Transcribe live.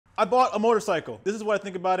I bought a motorcycle. This is what I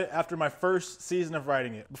think about it after my first season of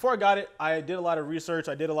riding it. Before I got it, I did a lot of research.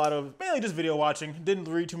 I did a lot of mainly just video watching. Didn't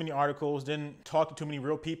read too many articles, didn't talk to too many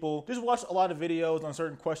real people. Just watched a lot of videos on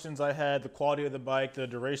certain questions I had, the quality of the bike, the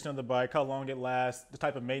duration of the bike, how long it lasts, the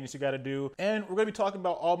type of maintenance you gotta do. And we're gonna be talking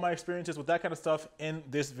about all my experiences with that kind of stuff in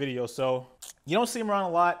this video. So you don't see them around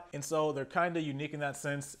a lot, and so they're kind of unique in that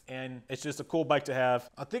sense, and it's just a cool bike to have.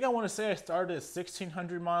 I think I want to say I started at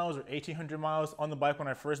 1,600 miles or 1,800 miles on the bike when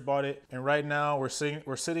I first bought it, and right now we're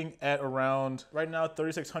sitting at around, right now,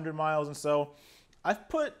 3,600 miles, and so I've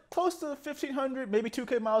put close to 1,500, maybe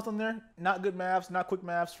 2K miles on there. Not good maths, not quick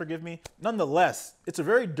maths, forgive me. Nonetheless, it's a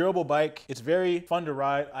very durable bike. It's very fun to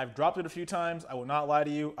ride. I've dropped it a few times. I will not lie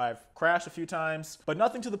to you. I've crashed a few times, but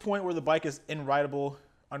nothing to the point where the bike is unrideable.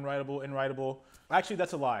 Actually,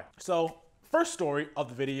 that's a lie. So, first story of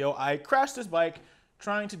the video, I crashed this bike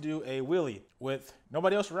trying to do a wheelie with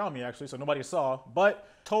nobody else around me, actually, so nobody saw, but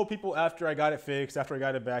told people after I got it fixed, after I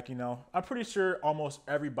got it back, you know. I'm pretty sure almost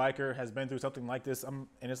every biker has been through something like this, and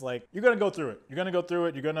it's like, you're gonna go through it. You're gonna go through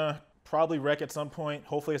it. You're gonna probably wreck at some point.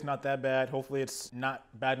 Hopefully it's not that bad. Hopefully it's not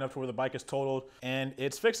bad enough to where the bike is totaled and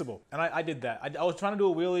it's fixable. And I did that. I was trying to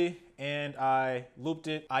do a wheelie and I looped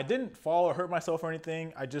it. I didn't fall or hurt myself or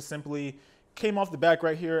anything. I just simply came off the back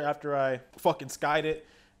right here after I fucking skied it,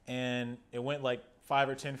 and it went like 5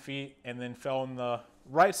 or 10 feet and then fell on the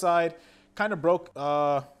right side. Kind of broke,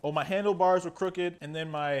 my handlebars were crooked, and then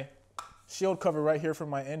my shield cover right here from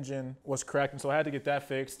my engine was cracked, and so I had to get that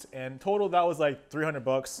fixed. And total, that was like 300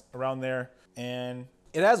 bucks around there. And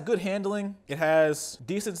it has good handling. It has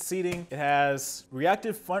decent seating. It has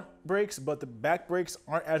reactive front brakes, but the back brakes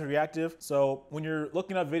aren't as reactive. So when you're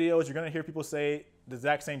looking up videos, you're gonna hear people say the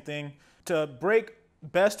exact same thing. To brake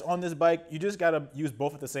best on this bike, you just gotta use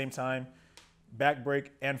both at the same time. Back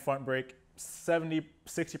brake and front brake. 70,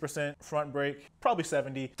 60% front brake, probably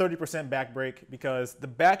 70, 30% back brake, because the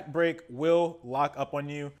back brake will lock up on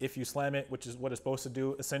you if you slam it, which is what it's supposed to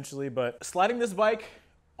do essentially. But sliding this bike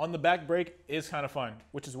on the back brake is kind of fun,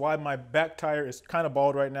 which is why my back tire is kind of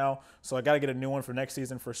bald right now. So I got to get a new one for next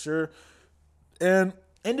season for sure. And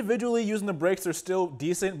individually using the brakes, they're still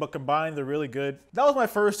decent, but combined, they're really good. That was my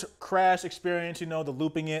first crash experience, you know, the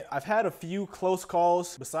looping it. I've had a few close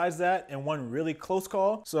calls besides that, and one really close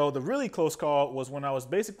call. So the really close call was when I was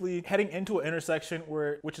basically heading into an intersection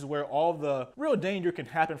which is where all the real danger can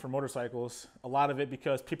happen for motorcycles. A lot of it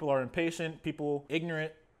because people are impatient, people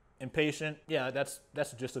ignorant, impatient. Yeah, that's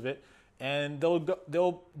the gist of it. And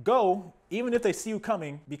they'll go even if they see you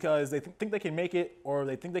coming, because they think they can make it, or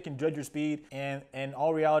they think they can judge your speed, and in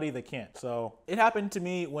all reality they can't. So it happened to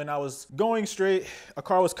me when I was going straight. A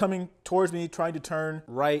car was coming towards me trying to turn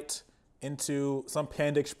right into some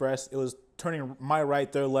Panda Express. It was turning my right,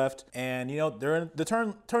 their left, and you know, they're in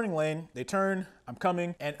the turning lane. They turn, I'm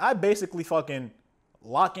coming, and I basically fucking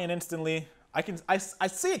lock in instantly. I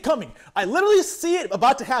see it coming. I literally see it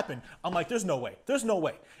about to happen. I'm like, there's no way. There's no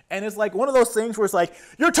way. And it's like one of those things where it's like,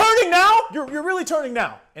 you're turning now? You're really turning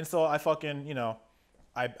now. And so I fucking, you know,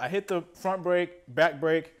 I hit the front brake, back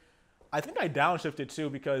brake. I think I downshifted too,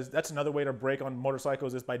 because that's another way to brake on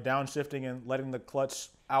motorcycles, is by downshifting and letting the clutch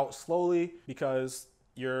out slowly, because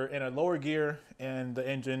you're in a lower gear and the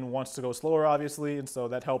engine wants to go slower, obviously. And so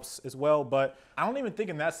that helps as well. But I don't even think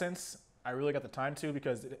in that sense I really got the time to,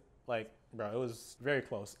 because bro, it was very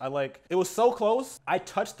close. It was so close. I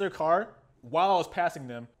touched their car while I was passing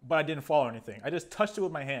them, but I didn't fall or anything. I just touched it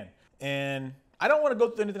with my hand. And I don't want to go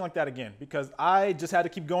through anything like that again, because I just had to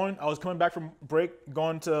keep going. I was coming back from break,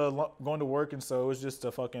 going to work, and so it was just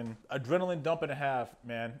a fucking adrenaline dump and a half,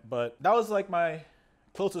 man. But that was like my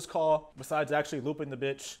closest call besides actually looping the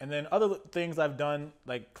bitch. And then other things I've done,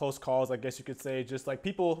 like close calls, I guess you could say, just like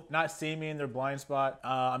people not seeing me in their blind spot.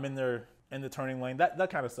 I'm in the turning lane, that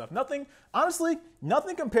kind of stuff. Nothing, honestly,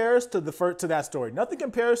 nothing compares to that story. Nothing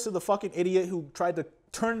compares to the fucking idiot who tried to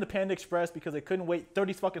turn the Panda Express because they couldn't wait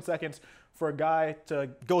 30 fucking seconds for a guy to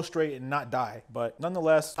go straight and not die. But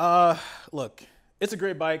nonetheless, look, it's a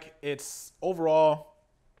great bike. It's overall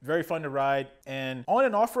very fun to ride, and on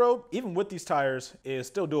and off-road, even with these tires, is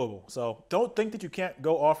still doable. So don't think that you can't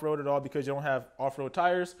go off-road at all because you don't have off-road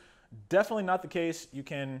tires. Definitely not the case. You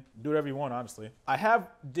can do whatever you want, honestly. I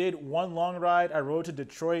did one long ride. I rode to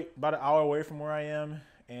Detroit, about an hour away from where I am,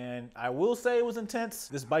 and I will say it was intense.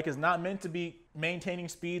 This bike is not meant to be maintaining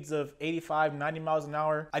speeds of 85, 90 miles an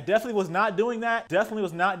hour. I definitely was not doing that.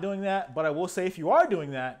 But I will say, if you are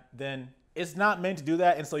doing that, then it's not meant to do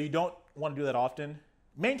that, and so you don't want to do that often.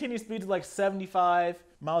 Maintaining speeds of like 75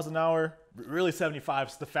 miles an hour, really 75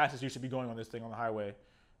 is the fastest you should be going on this thing on the highway.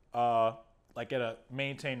 Like at a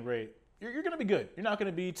maintained rate. you're gonna be good. You're not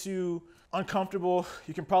gonna be too uncomfortable.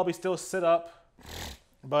 You can probably still sit up,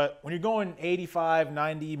 but when you're going 85,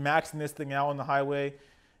 90, maxing this thing out on the highway,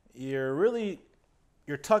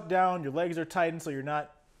 you're tucked down, your legs are tightened, so you're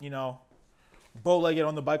not, you know, bow-legged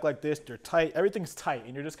on the bike like this. You're tight, everything's tight,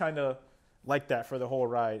 and you're just kind of like that for the whole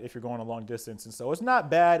ride if you're going a long distance. And so it's not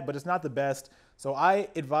bad, but it's not the best. So I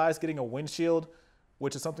advise getting a windshield,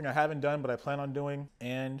 which is something I haven't done, but I plan on doing,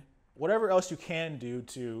 and whatever else you can do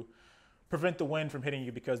to prevent the wind from hitting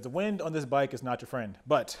you, because the wind on this bike is not your friend.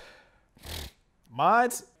 But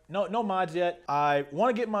mods, no mods yet. I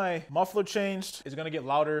want to get my muffler changed. It's gonna get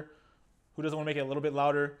louder. Who doesn't want to make it a little bit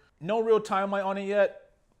louder? No real timeline on it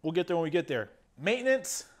yet. We'll get there when we get there.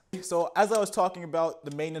 Maintenance. So as I was talking about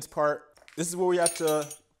the maintenance part, this is where we have to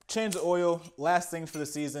change the oil, last things for the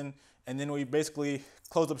season, and then we basically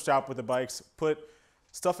close up shop with the bikes, put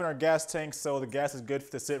stuff in our gas tanks so the gas is good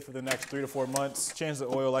to sit for the next 3 to 4 months, change the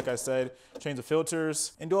oil, like I said, change the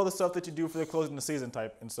filters, and do all the stuff that you do for the closing the season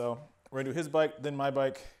type. And so we're gonna do his bike, then my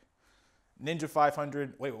bike, Ninja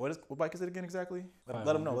 500. Wait, what bike is it again exactly? Let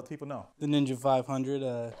them know, let the people know. The Ninja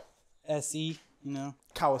 500 SE, you know.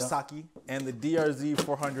 Kawasaki, and the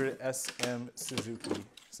DRZ400SM Suzuki.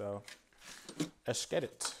 So let's get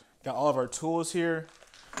it. Got all of our tools here,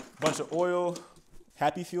 bunch of oil,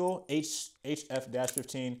 Happy Fuel,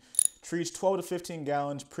 HF-15, treats 12 to 15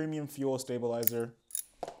 gallons, premium fuel stabilizer.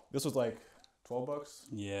 This was like 12 bucks?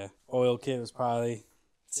 Yeah, oil kit was probably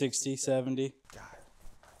 60, 70. God.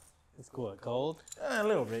 It's cool, cold? A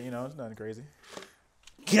little bit, you know, it's nothing crazy.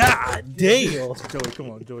 God damn!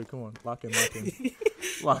 Joey, come on. Lock in.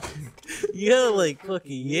 Lock in. You gotta like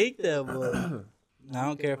fucking yank that boy. I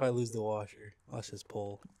don't care if I lose the washer. Watch this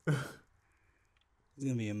pull. It's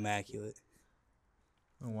gonna be immaculate.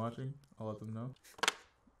 I'm watching. I'll let them know.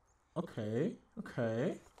 Okay.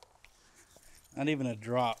 Not even a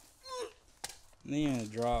drop.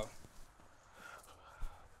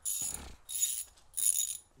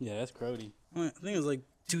 Yeah, that's Crody. I think it was like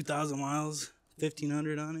 2,000 miles,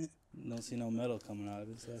 1,500 on it. Don't see no metal coming out of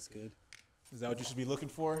it, so that's good. Is that what you should be looking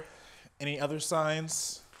for? Any other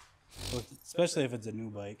signs? Well, especially if it's a new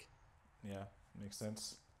bike. Yeah, makes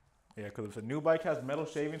sense. Yeah, because if a new bike has metal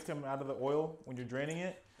shavings coming out of the oil when you're draining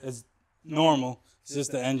it, it's normal. It's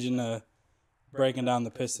just the engine breaking down the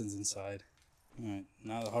pistons inside. All right,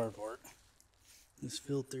 now the hard part. This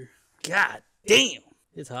filter. God damn!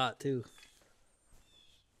 It's hot, too.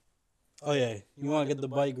 Oh, yeah. You want to get the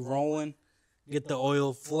bike rolling, get the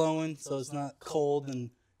oil flowing so it's not cold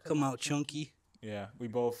and come out chunky. Yeah, we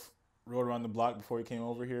both rode around the block before we came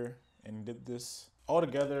over here and did this.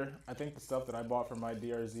 Altogether, I think the stuff that I bought for my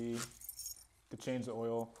DRZ to change the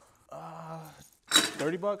oil,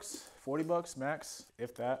 30 bucks, 40 bucks max,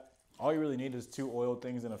 if that. All you really need is 2 oil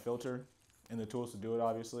things and a filter and the tools to do it,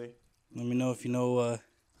 obviously. Let me know if you know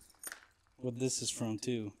what this is from,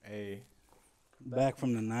 too. Hey. Back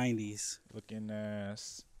from the 90s. Looking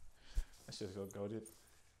ass. Let's just go goated.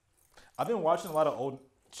 I've been watching a lot of old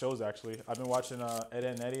shows, actually. I've been watching Ed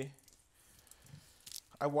and Eddie.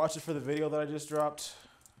 I watched it for the video that I just dropped.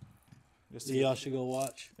 Y'all should go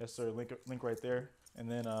watch. Yes, sir. Link right there. And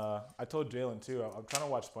then I told Jalen, too, I'm trying to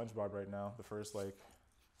watch SpongeBob right now. The first,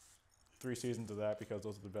 3 seasons of that, because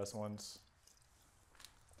those are the best ones.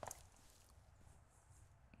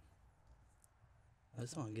 I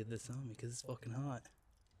just want to get this on me because it's fucking hot.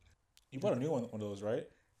 You bought a new one of those, right?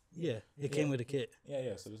 Yeah, it came with a kit.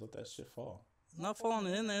 Yeah, so just let that shit fall. Not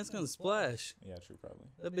falling in there, it's going to splash. Yeah, true, probably.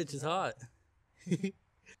 That bitch is hot.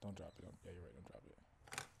 Don't drop it. Yeah, you're right, don't drop it.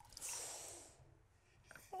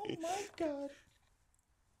 Oh my God.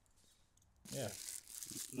 Yeah.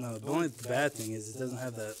 No, the only bad thing is it doesn't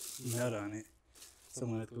have that nut on it. So I'm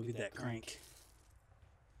going to have to go get that crank.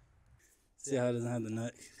 See how it doesn't have the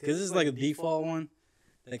nut? Because this is like a default one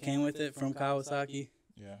that came with it from Kawasaki.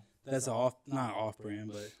 Yeah. That's not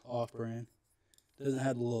off-brand, but off-brand. Doesn't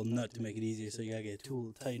have the little nut to make it easier, so you gotta get a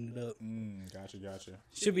tool to tighten it up. Gotcha.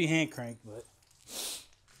 Should be hand crank, but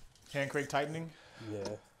hand crank tightening? Yeah.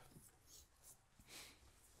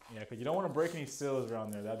 Yeah, because you don't want to break any seals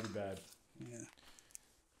around there. That'd be bad. Yeah.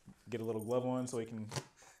 Get a little glove on so we can...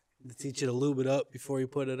 They teach you to lube it up before you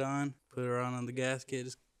put it on. Put it on the gasket.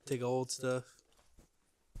 Just take old stuff.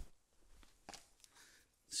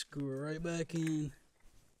 Screw it right back in.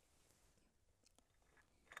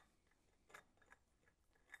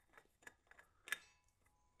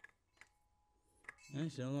 Yeah,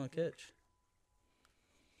 she don't want to catch.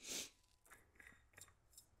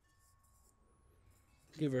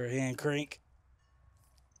 Give her a hand crank.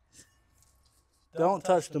 Don't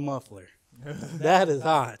touch the muffler. That is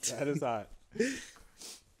hot. That is hot.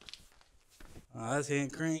 That's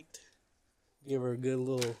hand cranked. Give her a good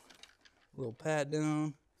little pat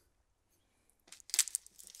down.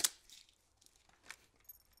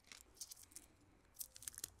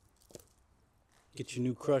 Get your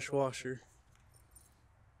new crush washer.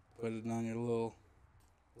 Put it on your little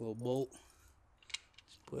bolt.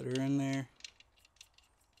 Just put her in there.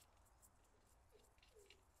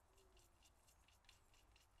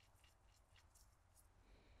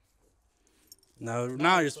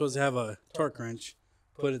 Now you're supposed to have a torque wrench.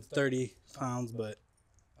 Put it 30 pounds, but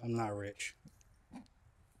I'm not rich.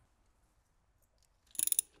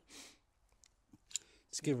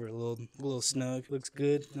 Just give her a little snug. Looks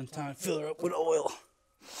good. Then time to fill her up with oil.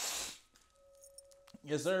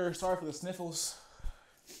 Yes, sir. Sorry for the sniffles.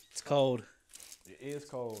 It's cold. It is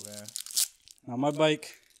cold, man. Now my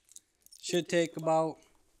bike should take about,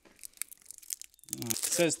 it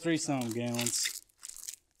says 3-something gallons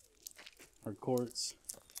or quarts,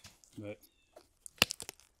 but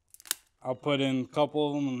I'll put in a couple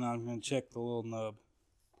of them and I'm gonna check the little nub.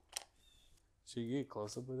 Should you get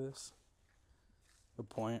close up with this? The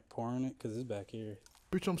point pouring it, cause it's back here.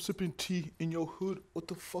 Bitch, I'm sipping tea in your hood. What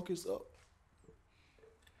the fuck is up?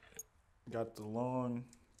 Got the long,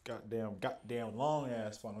 goddamn long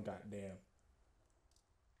ass funnel, goddamn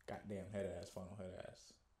head ass funnel, head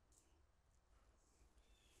ass.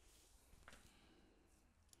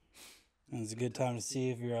 And it's a good time to see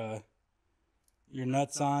if your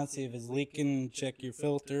nuts on, see if it's leaking, check your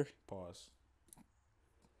filter. Pause.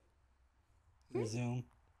 Resume.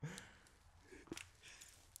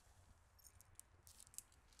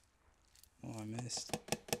 Oh, I missed.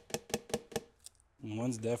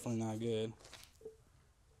 One's definitely not good.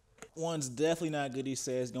 One's definitely not good, he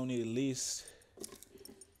says. Gonna need at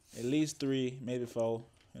least 3, maybe 4,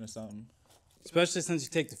 or something. Especially since you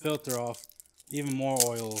take the filter off, even more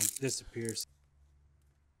oil disappears.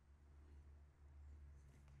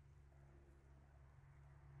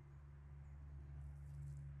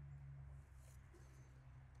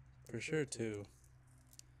 For sure, too.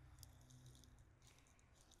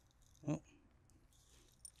 Oh.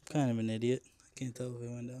 Kind of an idiot. I can't tell if it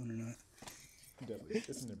went down or not. Definitely.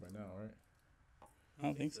 It's in there by now, right? I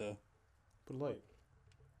don't think so. Put a light.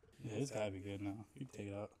 Yeah, it's gotta be good now. You can take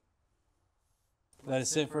it out. Let it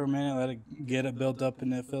sit for a minute, let it get it built up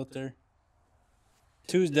in that filter.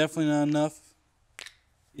 2 is definitely not enough.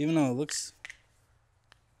 Even though it looks,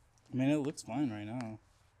 it looks fine right now.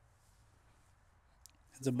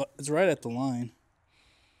 It's right at the line.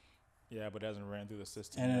 Yeah, but it hasn't ran through the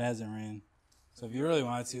system. And it hasn't ran. So if you really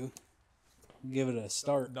want to, give it a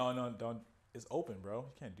start. No, don't. It's open, bro.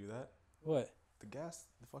 You can't do that. What? The gas,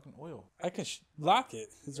 the fucking oil. I can lock it.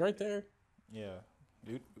 It's right there. Yeah.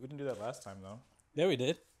 Dude, we didn't do that last time, though. Yeah, we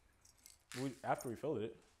did. After we filled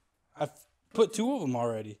it. I put 2 of them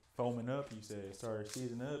already. Foaming up, he said. Started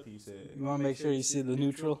seizing up, he said. You want to make sure you see the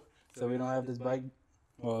neutral so we don't have this bike.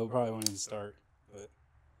 Well, it probably won't even start, but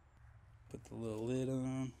put the little lid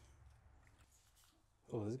on.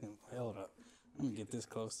 Oh, this is going to hell it up. I'm going to get this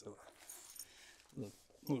close to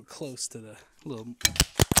a little close to the little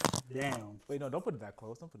down. Wait, no, don't put it that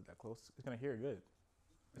close. Don't put it that close. It's going to hear good.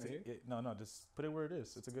 No, just put it where it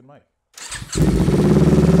is. It's a good mic.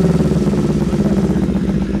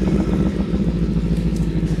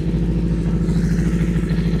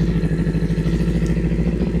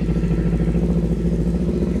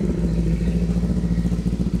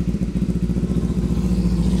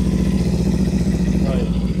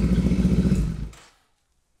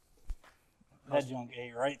 That junk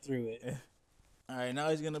ate right through it. All right, now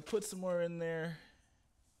he's going to put some more in there.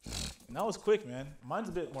 And that was quick, man. Mine's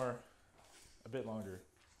a bit longer.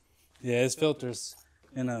 Yeah, his filter's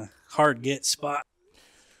in a hard get spot.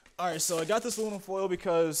 All right, so I got this aluminum foil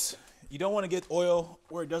because you don't want to get oil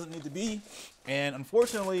where it doesn't need to be. And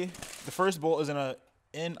unfortunately, the first bolt is in an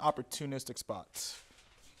inopportunistic spot.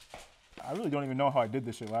 I really don't even know how I did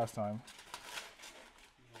this shit last time.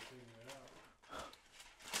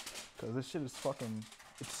 Because this shit is fucking,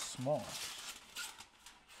 it's small.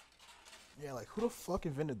 Yeah, like who the fuck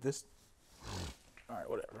invented this? All right,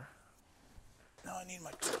 whatever. Now I need my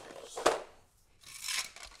tools.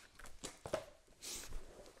 Oh,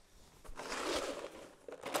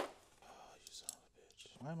 you son of a bitch.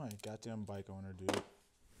 Why am I a goddamn bike owner, dude?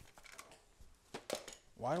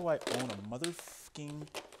 Why do I own a motherfucking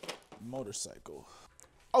motorcycle?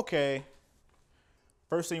 Okay.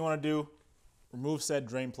 First thing you want to do, remove said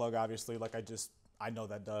drain plug, obviously. Like I know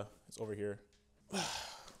that, duh. It's over here.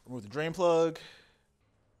 Remove the drain plug.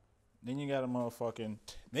 Then you got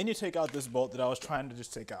then you take out this bolt that I was trying to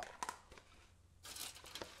just take out.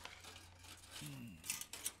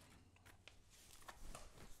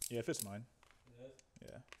 Yeah, it fits mine.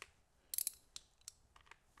 Yeah.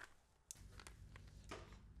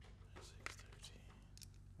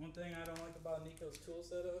 One thing I don't like about Nico's tool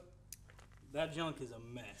setup, that junk is a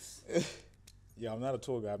mess. Yeah, I'm not a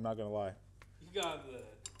tool guy. I'm not gonna lie. You got the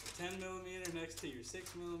 10 millimeter next to your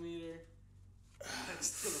 6 millimeter,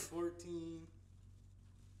 next to the 14.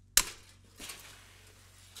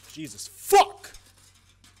 Jesus, fuck!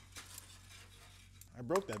 I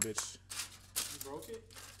broke that bitch. You broke it?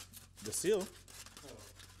 The seal? Oh.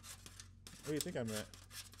 What do you think I meant?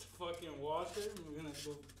 Fucking washer. We're gonna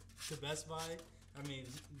go to Best Buy. I mean,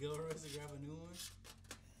 Gilroy's to grab a new one.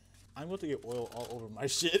 I'm going to get oil all over my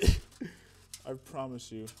shit. I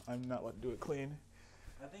promise you. I'm not about to do it clean.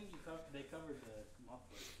 I think they covered the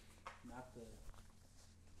muffler, not the.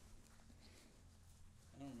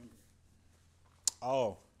 I don't remember.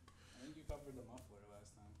 Oh. I think you covered the muffler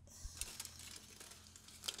last time.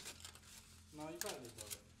 No, you probably did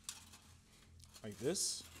cover it. Like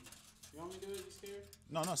this? You want me to do it? You scared?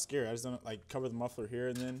 No, I'm not scared. I just don't like cover the muffler here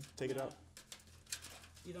and then take it out.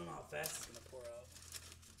 You don't know how fast it's gonna pour out.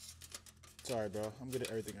 Sorry, bro. I'm good at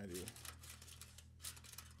everything I do.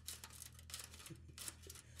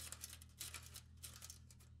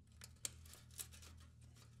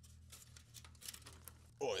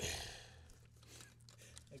 Oi.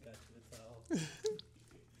 I got you a towel.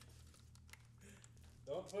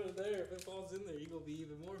 Don't put it there. If it falls in there, you're gonna be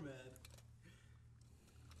even more mad.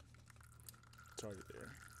 It's already there.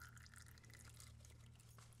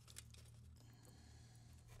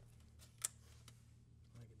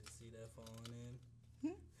 I get to see that falling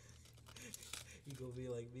in. You gonna be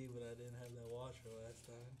like me, but I didn't have that washer last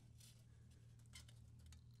time.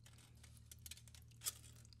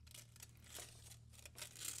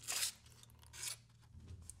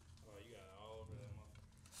 Oh, you got it all over that muffler.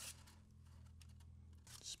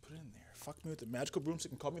 Just put it in there. Fuck me with the magical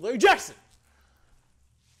broomstick and call me Larry Jackson.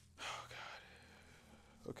 Oh,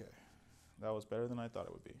 God. Okay. That was better than I thought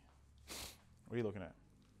it would be. What are you looking at?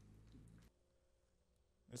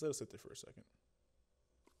 Let's let it sit there for a second.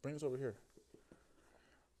 Bring this over here.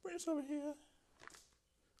 Bring this over here.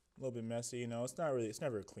 A little bit messy, you know. It's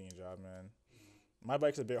never a clean job, man. My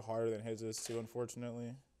bike's a bit harder than his is too,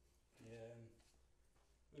 unfortunately. Yeah, and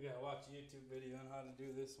we gotta watch a YouTube video on how to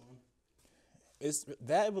do this one. It's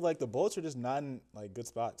that, but like the bolts are just not in like good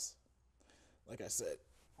spots. Like I said,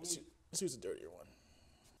 let's use a dirtier one.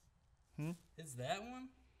 It's that one?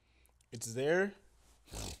 It's there.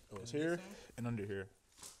 Oh, it's here and under here.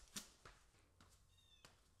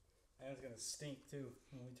 And it's gonna stink too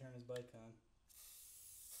when we turn his bike on.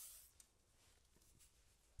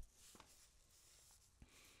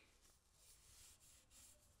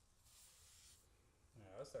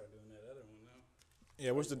 Alright, I'll start doing that other one now.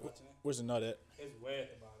 Yeah, where's the nut at? It's way at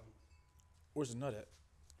the bottom. Where's the nut at?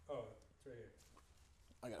 Oh, it's right here.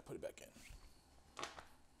 I gotta put it back in.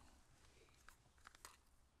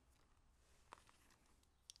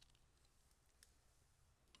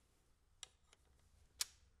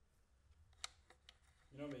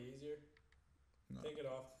 You know what'd be easier? No. Take it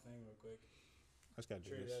off the thing real quick. I just gotta do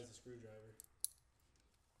Treat it this. as a screwdriver.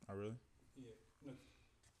 Oh, really? Yeah. No,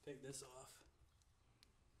 take this off.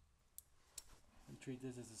 And treat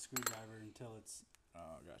this as a screwdriver until it's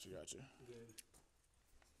Oh, gotcha. good.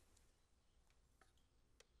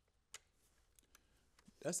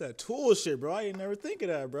 That's that tool shit, bro. I ain't never think of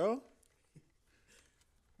that, bro.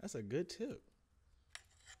 That's a good tip.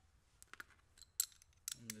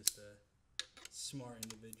 I'm just a smart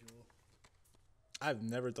individual. I've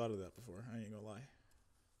never thought of that before. I ain't gonna lie.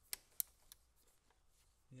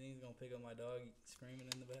 You think he's gonna pick up my dog screaming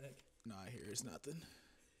in the back? Nah, I hear it's nothing.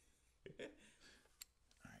 All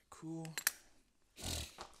right, cool.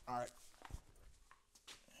 All right.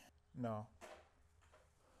 No.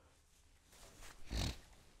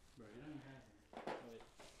 Bro, you don't have to. Wait.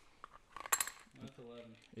 That's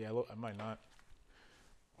 11. Yeah, look, I might not.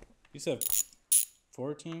 You said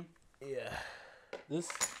 14? Yeah. This,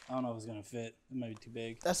 I don't know if it's gonna fit. It might be too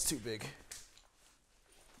big. That's too big.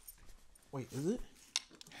 Wait, is it?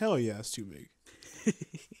 Hell yeah, it's too big.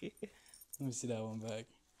 Let me see that one back.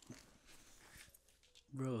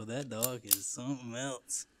 Bro, that dog is something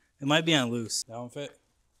else. It might be on loose. That one fit?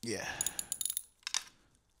 Yeah.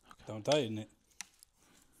 Don't tighten it.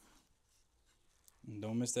 And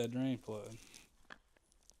don't miss that drain plug.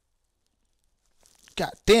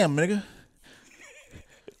 God damn, nigga.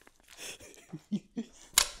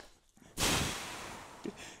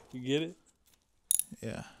 You get it?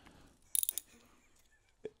 Yeah.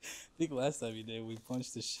 I think last time you did, we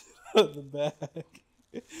punched the shit out of the back.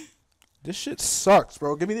 This shit sucks,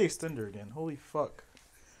 bro. Give me the extender again. Holy fuck.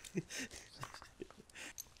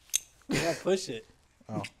 Yeah, push it.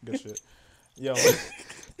 Oh, good shit. Yo,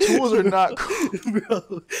 Tools are not cool.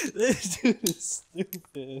 Bro, this dude is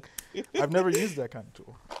stupid. I've never used that kind of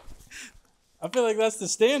tool. I feel like that's the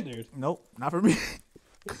standard. Nope, not for me.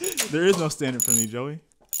 There is no standard for me, Joey.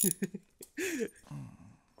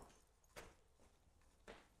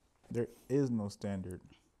 There is no standard.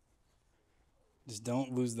 Just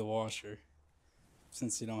don't lose the washer,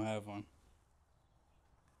 since you don't have one. I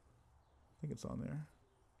think it's on there.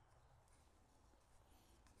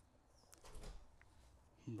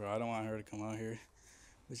 Bro, I don't want her to come out here,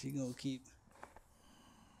 but she gonna keep.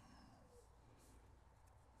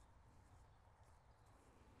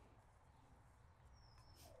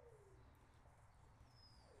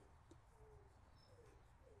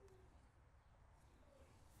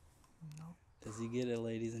 Does he get it,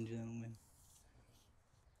 ladies and gentlemen?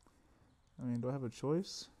 I mean, do I have a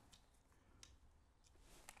choice?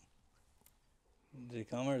 Did it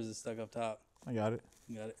come or is it stuck up top? I got it.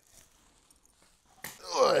 You got it.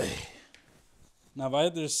 Ugh. Now, if I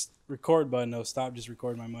hit this record button, no, stop, just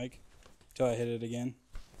record my mic until I hit it again.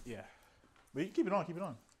 Yeah. But you can keep it on, keep it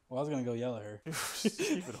on. Well, I was going to go yell at her. Just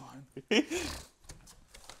keep it on.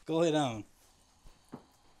 Go lay down.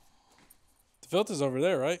 The filter's over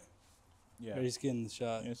there, right? Yeah. Or he's getting the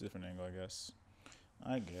shot. Yeah, it's a different angle, I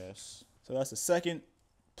guess. So that's the second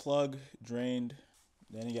plug drained.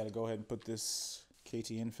 Then you got to go ahead and put this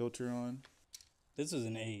KTN filter on. This was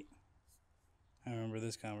an 8. I remember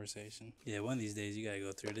this conversation. Yeah, one of these days you got to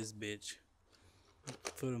go through this bitch.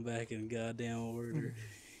 Put them back in goddamn order.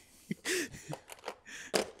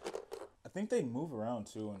 I think they move around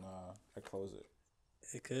too when I close it.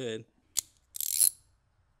 It could.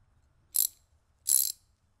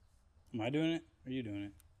 Am I doing it? Or are you doing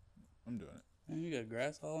it? I'm doing it. Man, you got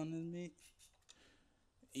grass all in this meat?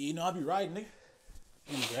 You know, I'll be riding it.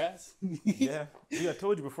 In the grass? Yeah. See, I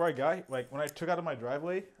told you before I got, like, when I took out of my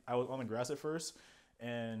driveway, I was on the grass at first,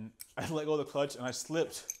 and I let go of the clutch, and I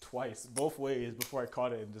slipped twice, both ways, before I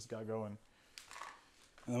caught it and just got going.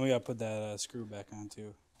 And then we got to put that screw back on,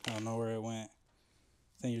 too. I don't know where it went.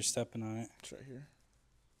 I think you're stepping on it. It's right here.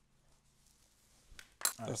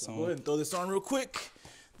 All right, That's so go ahead and throw this on real quick.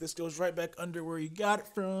 This goes right back under where you got it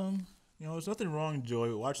from. You know, there's nothing wrong, Joey,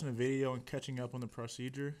 with watching the video and catching up on the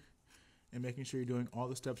procedure and making sure you're doing all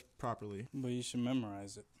the steps properly. But you should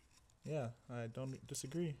memorize it. Yeah, I don't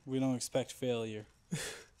disagree. We don't expect failure.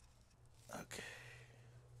 Okay.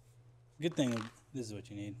 Good thing this is what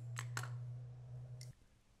you need.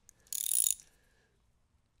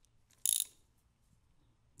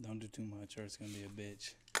 Don't do too much or it's going to be a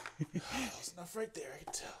bitch. It's enough right there, I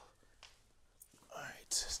can tell. All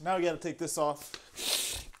right, so now we got to take this off.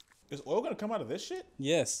 Is oil going to come out of this shit?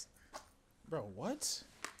 Yes. Bro, what?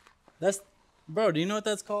 Bro, do you know what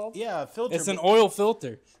that's called? Yeah, filter. It's an oil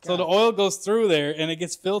filter. So the oil goes through there and it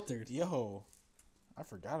gets filtered. Yo, I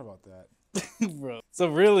forgot about that. Bro. So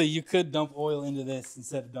really, you could dump oil into this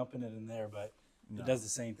instead of dumping it in there, but No. it does the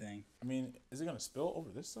same thing. I mean, is it going to spill over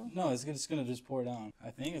this though? No, it's just going to just pour down. I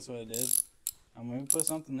think that's what it is. I'm going to put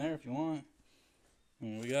something there if you want. I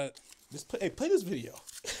mean, we got... Just play this video.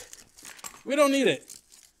 We don't need it.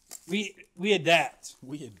 We adapt.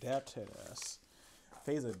 We adapt head ass.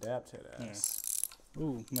 Phase adapt head ass. Yeah.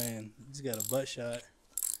 Ooh, man. Just got a butt shot.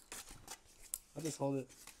 I'll just hold it.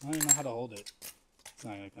 I don't even know how to hold it. It's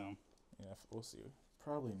not going to come. Yeah, we'll see.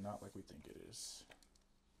 Probably not like we think it is.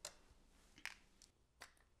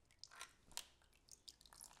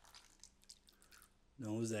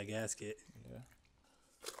 Don't lose that gasket. Yeah.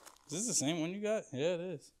 Is this the same one you got? Yeah, it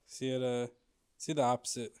is. See it, see the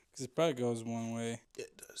opposite. Because it probably goes one way.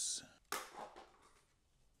 It does.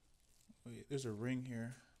 Wait, there's a ring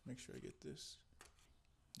here. Make sure I get this.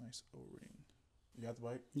 Nice O-ring. You got the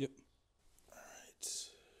bike? Yep. Alright.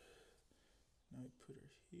 Now we put her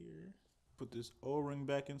here. Put this O-ring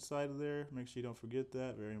back inside of there. Make sure you don't forget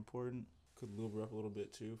that. Very important. Could lube her up a little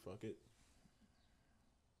bit too. Fuck it.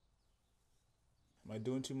 Am I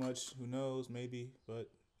doing too much? Who knows? Maybe. But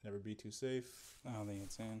never be too safe. I don't think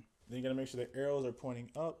it's in. Then you gotta make sure the arrows are pointing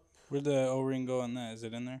up. Where'd the O-ring go on that? Is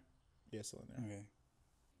it in there? Yeah, still in there. Okay.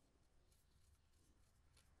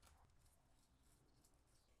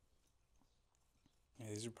 Yeah,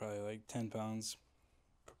 these are probably like 10 pounds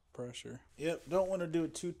pressure. Yep, don't want to do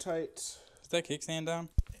it too tight. Is that kickstand down?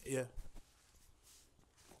 Yeah.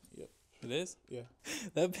 Yep. It is? Yeah.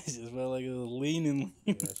 That bitch is well like a leaning.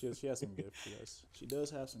 Yeah, she has some gift. She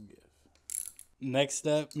does have some gift. Next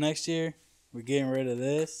step, next year, we're getting rid of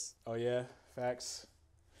this. Oh yeah, facts.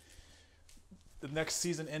 The next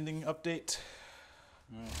season ending update.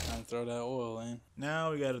 All right, time to throw that oil in.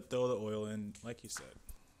 Now we gotta throw the oil in, like you said.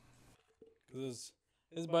 Cause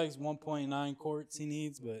his bike's 1.9 quarts he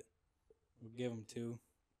needs, but we'll give him 2.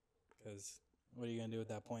 Because what are you gonna do with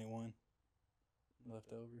that .1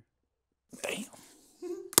 left over? Damn.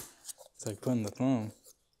 It's like putting the thumb.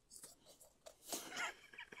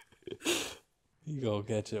 You go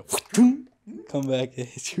catch it. Come back and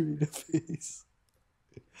hit you in the face.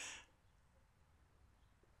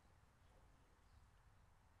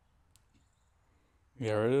 You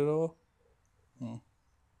got rid of it all? Oh.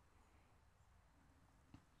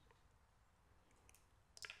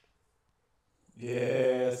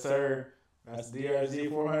 Yes, sir. That's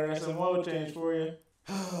DRZ400SM oil change for you.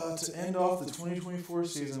 To end off the 2024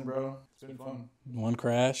 season, bro. It's been fun. One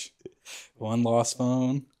crash, one lost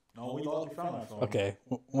phone. No, we found my phone. Okay,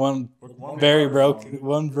 one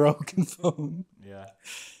broken phone. Yeah.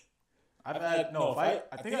 I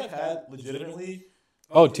think I've had legitimately.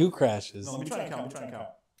 Oh, 2 crashes. No, let me try and count.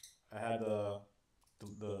 I had the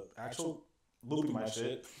actual loop in my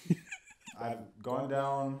shit. I've gone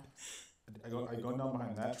down. I've gone down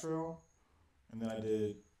behind that trail, and then I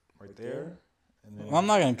did right there. And then Well, I'm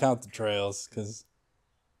not gonna count the trails because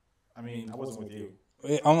I wasn't with you.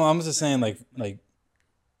 I'm just saying like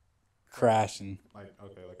crashing. Like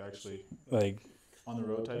actually Like on the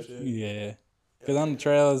road type shit. Yeah, because on the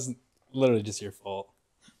trail is literally just your fault.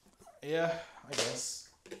 Yeah, I guess.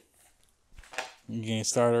 You can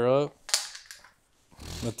start her up.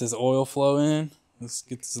 Let this oil flow in. Let's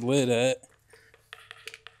get this lid at.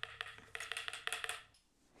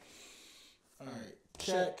 All right,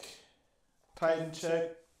 check. Tighten,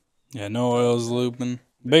 check. Yeah, no oil's looping.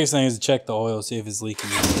 Biggest thing is to check the oil, see if it's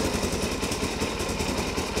leaking.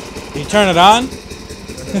 You turn it on?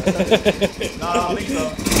 No, I don't think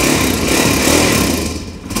so.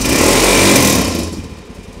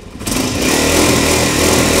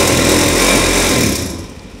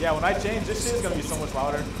 Yeah, when I change, this shit is gonna be so much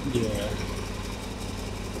louder. Yeah.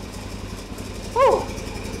 Woo!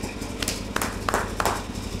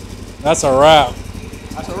 That's a wrap.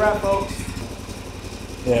 That's a wrap, folks.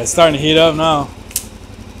 Yeah, it's starting to heat up now.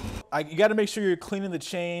 You got to make sure you're cleaning the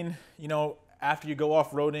chain, after you go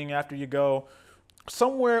off-roading, after you go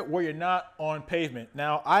somewhere where you're not on pavement.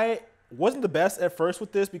 Now, I wasn't the best at first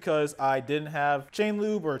with this because I didn't have chain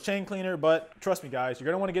lube or chain cleaner, but trust me, guys, you're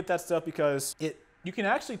going to want to get that stuff because you can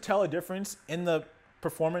actually tell a difference in the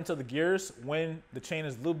performance of the gears when the chain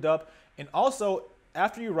is lubed up. And also,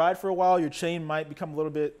 after you ride for a while, your chain might become a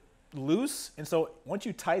little bit loose, and so once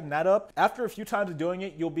you tighten that up, after a few times of doing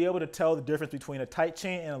it, you'll be able to tell the difference between a tight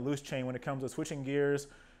chain and a loose chain when it comes to switching gears.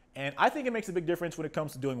 And I think it makes a big difference when it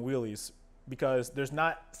comes to doing wheelies because there's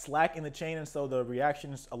not slack in the chain, and so the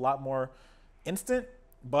reaction is a lot more instant.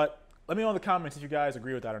 But let me know in the comments if you guys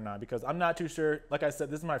agree with that or not, because I'm not too sure. Like I said,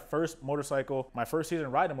 this is my first motorcycle, my first season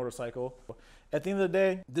riding a motorcycle. At the end of the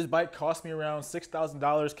day, this bike cost me around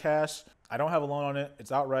 $6,000 cash. I don't have a loan on it.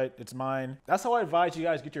 It's outright. It's mine. That's how I advise you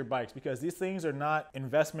guys get your bikes, because these things are not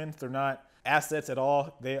investments. They're not assets at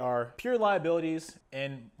all. They are pure liabilities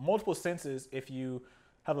in multiple senses. If you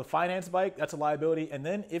have a finance bike, that's a liability. And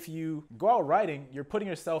then if you go out riding, you're putting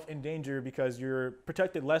yourself in danger because you're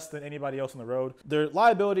protected less than anybody else on the road. They're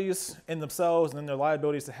liabilities in themselves, and then they're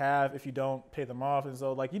liabilities to have if you don't pay them off. And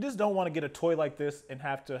so you just don't want to get a toy like this and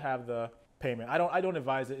have to have the payment. I don't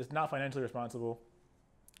advise it. It's not financially responsible.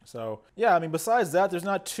 So yeah, besides that, there's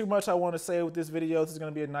not too much I want to say with this video. This is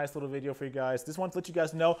going to be a nice little video for you guys. Just want to let you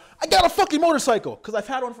guys know I got a fucking motorcycle, because I've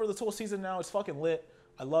had one for this whole season now. It's fucking lit.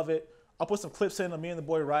 I love it. I'll put some clips in of me and the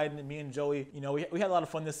boy riding, and me and Joey. We had a lot of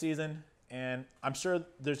fun this season, and I'm sure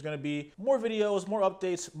there's going to be more videos, more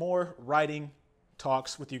updates, more riding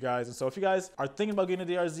talks with you guys. And so if you guys are thinking about getting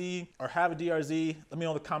a DRZ or have a DRZ, let me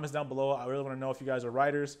know in the comments down below. I really want to know if you guys are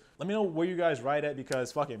riders. Let me know where you guys ride at,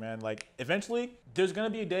 because fuck it, man. Eventually there's going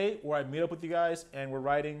to be a day where I meet up with you guys and we're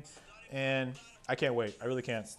riding, and I can't wait. I really can't.